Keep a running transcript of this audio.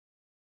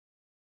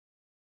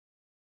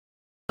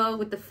oil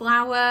with the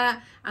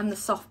flour and the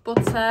soft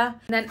butter.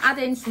 And then add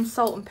in some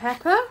salt and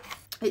pepper.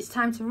 It's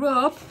time to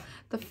rub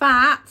the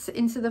fat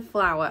into the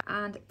flour,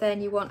 and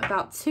then you want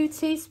about 2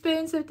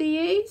 teaspoons of the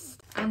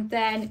yeast, and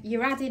then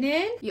you're adding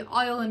in your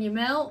oil and your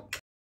milk.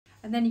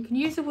 And then you can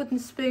use a wooden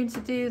spoon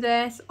to do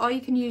this, or you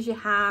can use your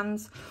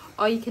hands,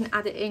 or you can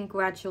add it in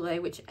gradually,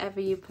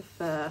 whichever you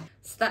prefer.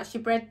 So that's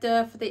your bread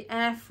dough for the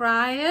air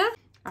fryer.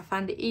 I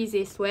find the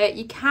easiest way.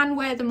 You can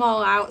weigh them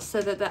all out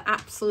so that they're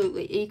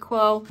absolutely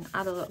equal.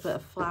 Add a little bit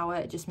of flour,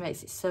 it just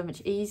makes it so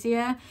much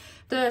easier.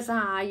 Those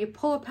are your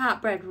pull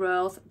apart bread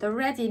rolls. They're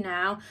ready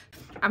now.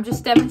 I'm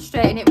just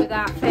demonstrating it with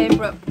our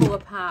favourite pull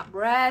apart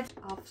bread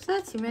of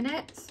 30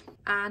 minutes.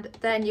 And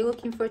then you're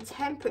looking for a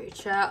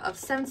temperature of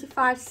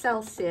 75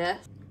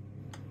 Celsius.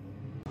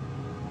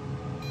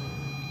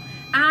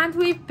 And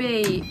we've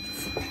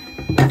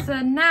beeped.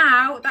 So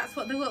now, that's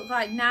what they look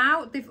like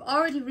now. They've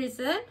already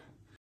risen.